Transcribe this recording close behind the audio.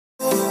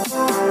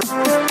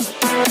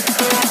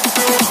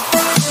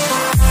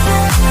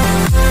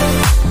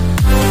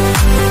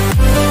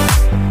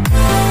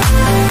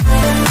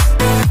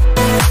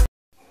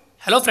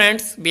Hello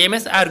friends,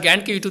 BMS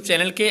organ के YouTube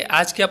channel के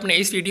आज के अपने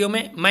इस वीडियो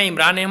में मैं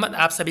इमरान अहमद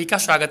आप सभी का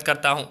स्वागत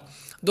करता हूं।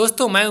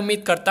 दोस्तों, मैं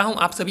उम्मीद करता हूं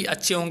आप सभी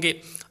अच्छे होंगे।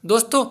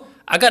 दोस्तों,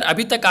 अगर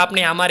अभी तक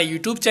आपने हमारे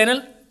यूट्यूब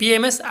चैनल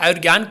बीएमएस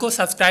आयुर्ज्ञान को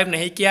सब्सक्राइब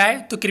नहीं किया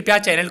है तो कृपया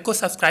चैनल को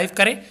सब्सक्राइब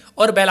करें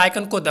और बेल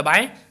आइकन को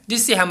दबाएं,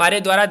 जिससे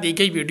हमारे द्वारा दी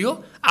गई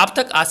वीडियो आप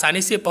तक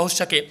आसानी से पहुंच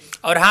सके।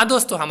 और हाँ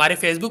दोस्तों, हमारे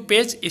फेसबुक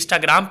पेज,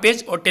 इंस्टाग्राम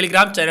पेज और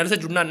टेलीग्राम चैनल से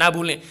जुड़ना ना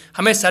भूलें।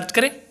 हमें सर्च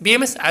करें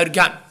BMS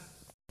Ayurgyan.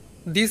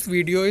 This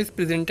video is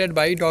presented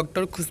by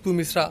Dr. Khushbu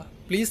Mishra.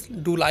 Please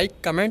do like,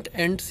 comment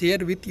and share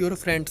with your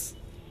friends.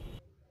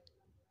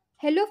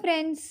 Hello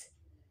friends,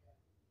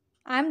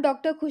 I am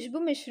Dr.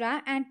 Khushbu Mishra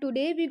and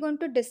today we are going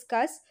to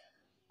discuss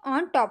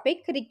on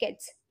topic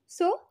rickets.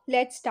 So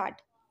let's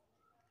start.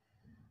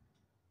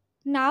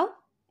 Now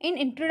in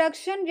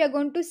introduction we are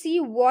going to see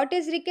what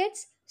is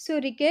rickets.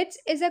 So rickets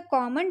is a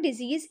common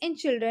disease in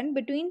children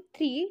between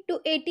 3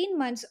 to 18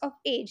 months of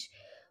age.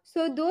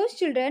 So those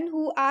children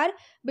who are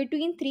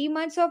between 3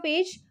 months of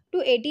age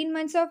to 18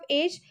 months of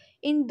age,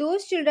 in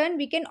those children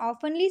we can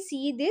oftenly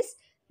see this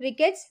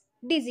rickets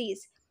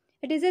disease.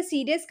 It is a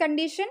serious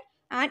condition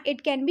and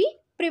it can be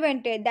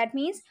prevented. That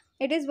means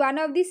it is one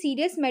of the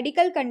serious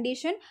medical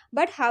condition,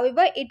 but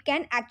however it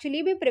can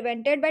actually be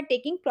prevented by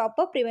taking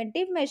proper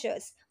preventive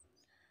measures.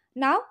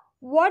 Now,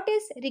 what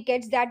is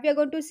rickets that we are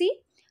going to see?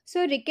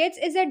 So, rickets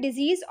is a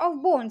disease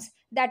of bones.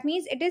 That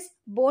means it is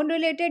bone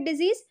related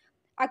disease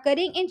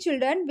occurring in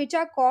children which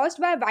are caused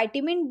by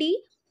vitamin D,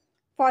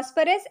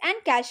 phosphorus and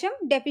calcium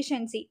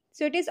deficiency.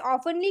 So, it is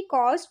oftenly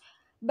caused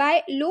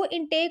by low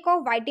intake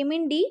of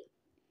vitamin D,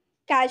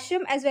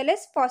 calcium as well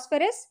as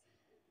phosphorus.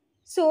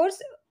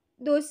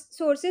 Those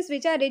sources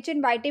which are rich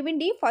in vitamin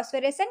D,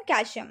 phosphorus and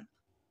calcium.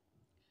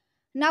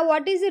 Now,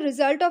 what is the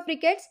result of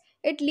rickets?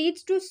 It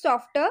leads to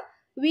softer,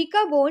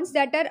 weaker bones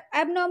that are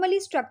abnormally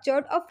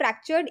structured or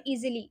fractured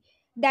easily.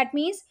 That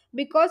means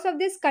because of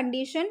this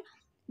condition,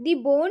 the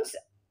bones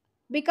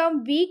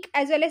become weak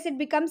as well as it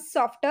becomes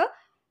softer,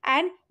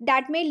 and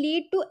that may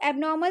lead to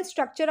abnormal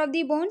structure of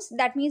the bones.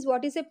 That means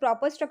what is the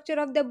proper structure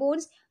of the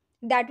bones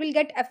that will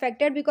get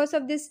affected because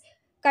of this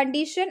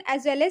condition,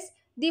 as well as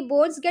the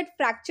bones get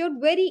fractured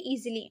very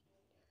easily.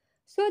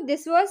 So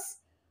this was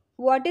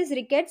what is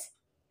rickets.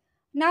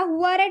 Now,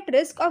 who are at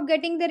risk of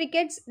getting the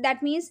rickets?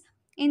 That means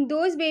in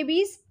those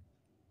babies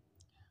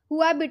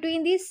who are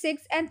between the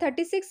 6 and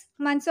 36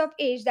 months of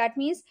age. That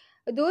means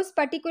those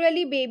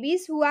particularly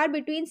babies who are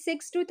between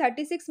 6 to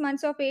 36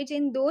 months of age,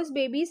 in those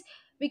babies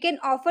we can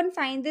often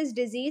find this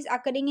disease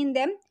occurring in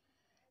them.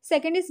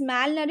 Second is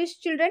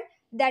malnourished children.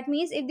 That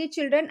means if the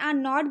children are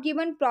not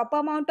given proper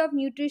amount of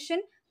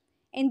nutrition,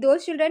 in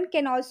those children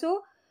can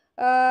also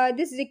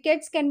this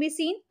rickets can be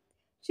seen.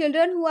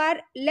 Children who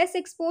are less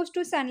exposed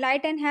to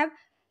sunlight and have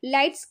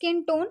light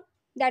skin tone.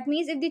 That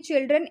means if the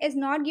children is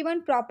not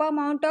given proper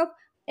amount of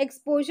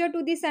exposure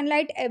to the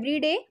sunlight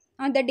every day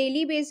on the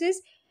daily basis,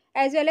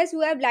 as well as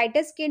who have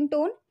lighter skin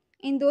tone,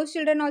 in those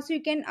children also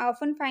you can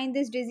often find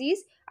this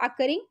disease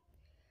occurring.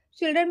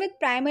 Children with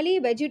primarily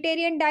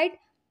vegetarian diet.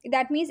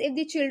 That means if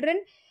the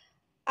children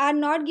are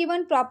not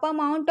given proper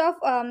amount of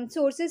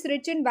sources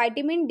rich in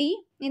vitamin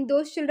D, in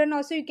those children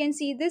also you can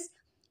see this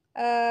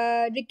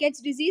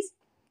rickets disease,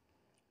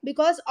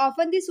 because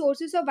often the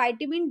sources of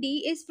vitamin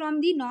D is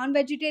from the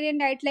non-vegetarian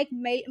diet like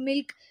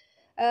milk,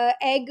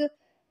 egg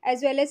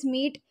as well as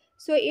meat.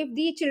 So if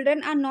the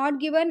children are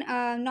not given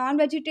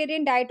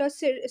non-vegetarian diet or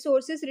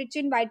sources rich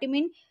in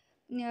vitamin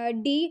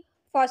D,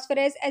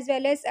 phosphorus as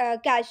well as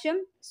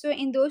calcium, so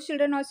in those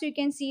children also you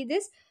can see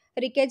this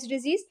rickets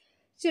disease.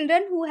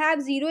 Children who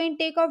have zero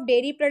intake of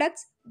dairy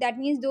products, that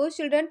means those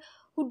children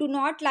who do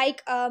not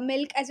like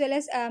milk as well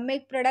as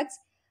milk products,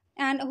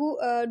 and who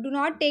do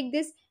not take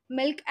this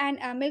milk and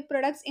milk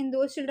products, in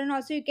those children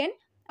also you can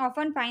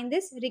often find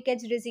this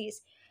rickets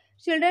disease.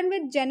 Children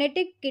with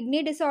genetic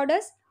kidney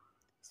disorders,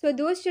 so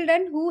those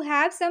children who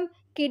have some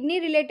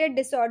kidney related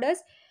disorders,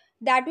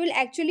 that will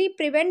actually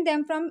prevent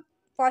them from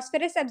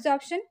phosphorus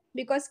absorption,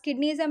 because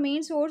kidney is a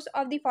main source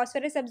of the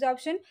phosphorus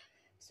absorption.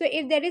 So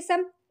if there is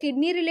some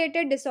kidney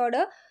related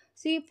disorder,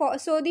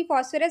 so the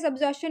phosphorus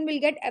absorption will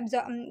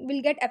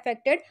get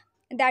affected,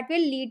 that will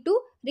lead to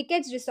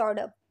rickets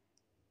disorder.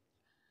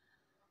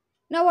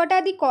 Now, what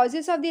are the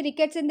causes of the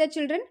rickets in the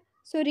children?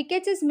 So,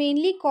 rickets is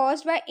mainly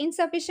caused by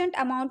insufficient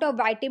amount of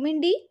vitamin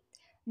D,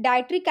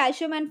 dietary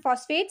calcium and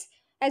phosphates,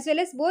 as well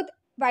as both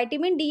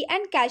vitamin D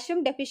and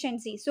calcium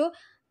deficiency. So,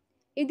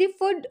 if the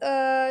food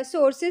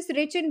sources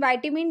rich in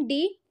vitamin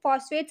D,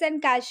 phosphates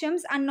and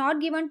calciums are not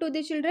given to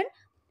the children,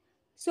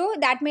 so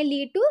that may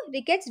lead to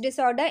rickets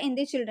disorder in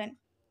the children.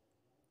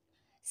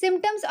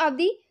 Symptoms of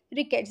the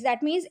rickets,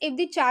 that means if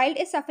the child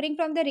is suffering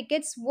from the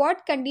rickets,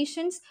 what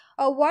conditions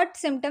or what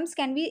symptoms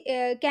can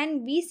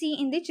we see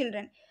in the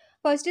children?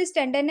 First is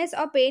tenderness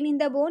or pain in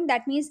the bone.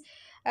 That means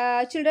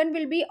children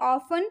will be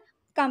often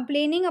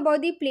complaining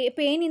about the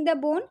pain in the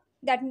bone,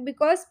 that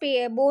because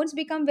bones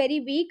become very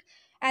weak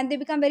and they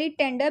become very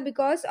tender,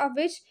 because of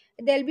which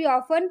there will be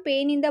often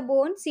pain in the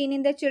bone seen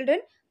in the children.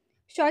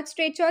 Short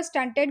stretch or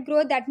stunted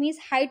growth, that means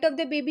height of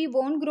the baby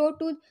won't grow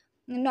to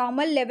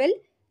normal level.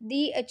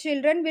 the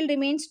children will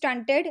remain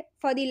stunted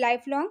for the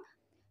lifelong.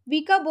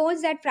 Weaker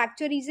bones that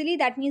fracture easily,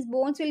 that means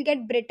bones will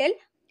get brittle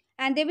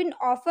and they will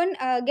often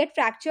get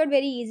fractured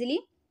very easily.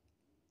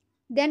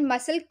 Then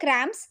muscle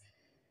cramps,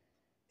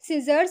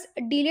 scissors,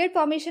 delayed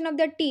formation of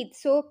the teeth.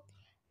 So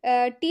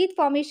teeth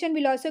formation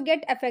will also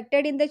get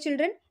affected in the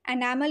children.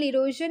 Enamel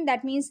erosion,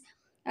 that means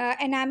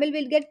enamel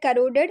will get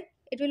corroded,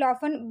 it will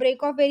often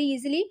break off very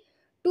easily.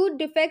 Tooth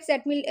defects,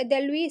 that will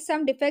there will be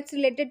some defects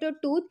related to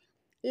tooth.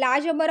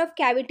 Large number of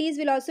cavities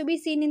will also be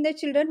seen in the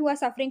children who are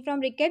suffering from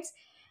rickets.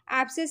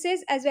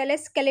 Abscesses as well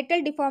as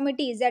skeletal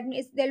deformities, that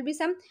means there will be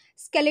some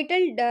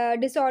skeletal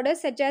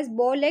disorders such as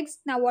bow legs.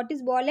 Now what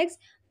is bow legs?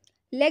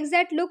 Legs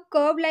that look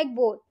curved like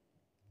bow,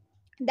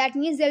 that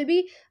means there'll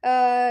be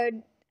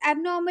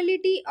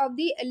abnormality of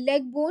the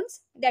leg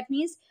bones. That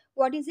means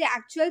what is the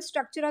actual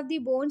structure of the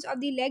bones of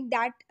the leg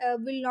that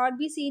will not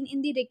be seen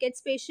in the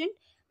rickets patient.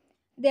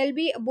 There'll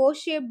be bow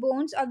shaped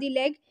bones of the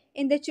leg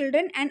in the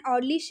children, and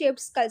oddly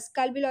shaped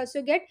skull will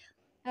also get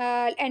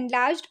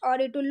enlarged, or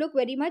it will look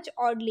very much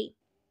oddly.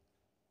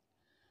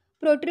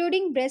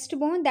 Protruding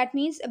breastbone, that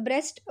means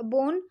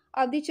breastbone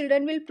of the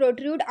children will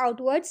protrude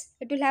outwards,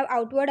 it will have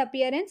outward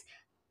appearance.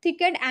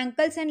 Thickened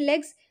ankles and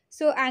legs,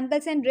 so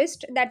ankles and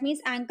wrist, that means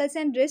ankles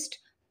and wrist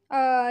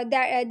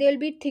they will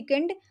be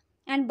thickened.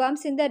 And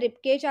bumps in the rib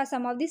cage are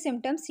some of the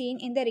symptoms seen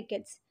in the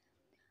rickets.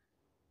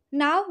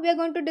 Now we are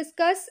going to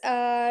discuss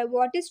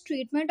what is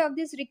treatment of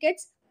this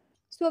rickets.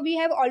 So we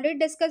have already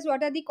discussed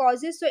what are the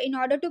causes. So in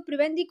order to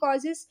prevent the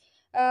causes,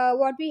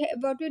 what we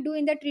do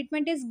in the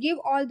treatment is give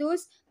all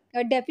those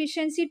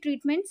deficiency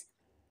treatments.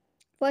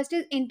 First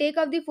is intake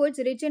of the foods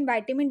rich in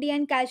vitamin D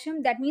and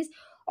calcium. That means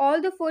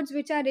all the foods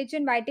which are rich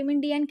in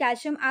vitamin D and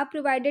calcium are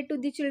provided to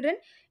the children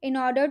in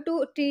order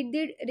to treat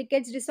the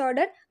rickets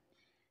disorder.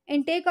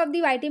 Intake of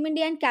the vitamin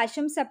D and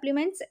calcium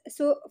supplements.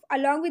 So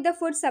along with the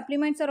food,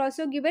 supplements are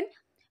also given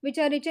which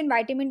are rich in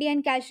vitamin D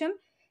and calcium.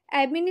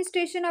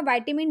 Administration of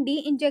vitamin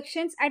D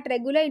injections at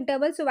regular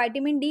intervals. So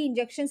vitamin D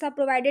injections are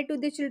provided to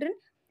the children.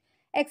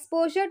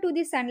 Exposure to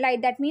the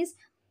sunlight, that means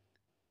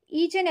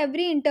each and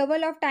every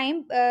interval of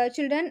time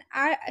children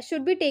are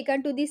should be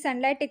taken to the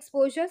sunlight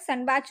exposure.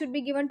 Sunbath should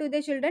be given to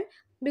the children,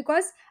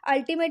 because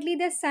ultimately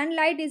the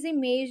sunlight is a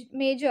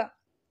major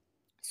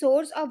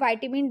source of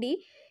vitamin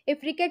D.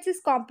 If rickets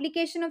is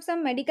complication of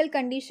some medical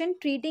condition,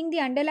 treating the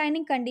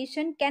underlying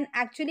condition can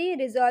actually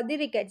resolve the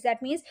rickets.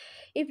 That means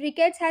if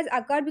rickets has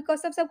occurred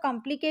because of some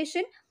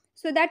complication,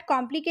 so that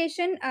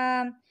complication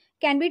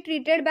can be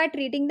treated by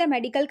treating the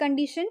medical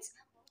conditions.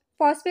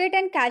 Phosphate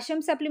and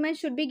calcium supplements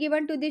should be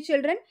given to the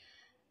children,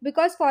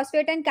 because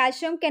phosphate and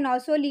calcium can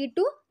also lead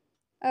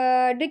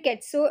to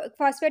rickets. So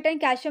phosphate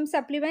and calcium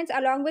supplements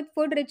along with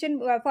food rich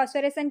in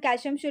phosphorus and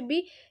calcium should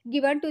be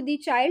given to the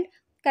child.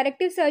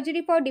 Corrective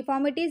surgery for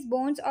deformities,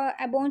 bones or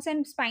bones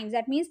and spines,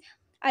 that means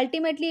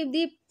ultimately if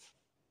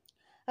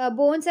the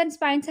bones and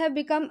spines have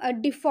become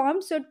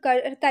deformed, so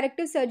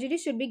corrective surgery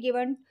should be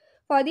given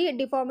for the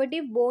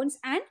deformity bones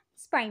and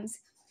spines.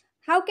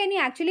 How can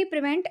you actually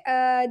prevent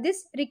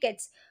this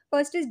rickets?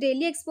 First is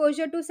daily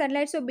exposure to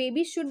sunlight. So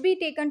babies should be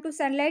taken to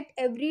sunlight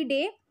every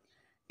day,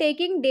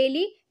 taking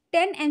daily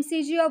 10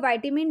 mcg of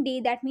vitamin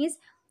D. That means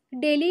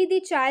daily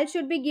the child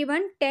should be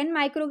given 10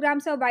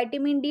 micrograms of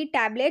vitamin D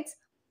tablets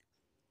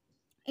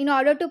in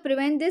order to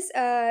prevent this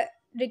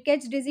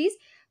rickets disease.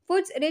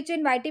 Foods rich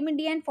in vitamin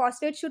D and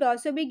phosphate should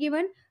also be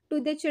given to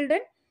the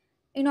children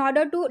in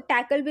order to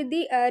tackle with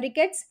the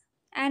rickets.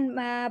 And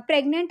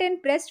pregnant and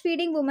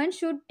breastfeeding women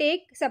should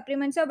take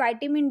supplements of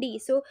vitamin D.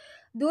 So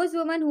those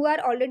women who are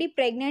already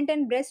pregnant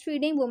and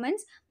breastfeeding women,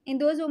 in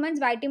those women's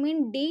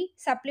vitamin D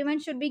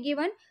supplement should be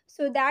given,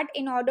 so that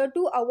in order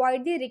to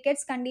avoid the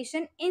rickets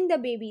condition in the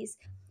babies.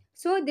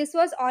 So this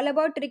was all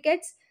about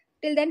rickets.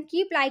 Till then,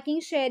 keep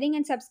liking, sharing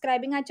and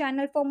subscribing our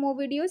channel for more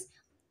videos.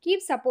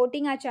 Keep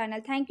supporting our channel.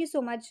 Thank you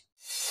so much.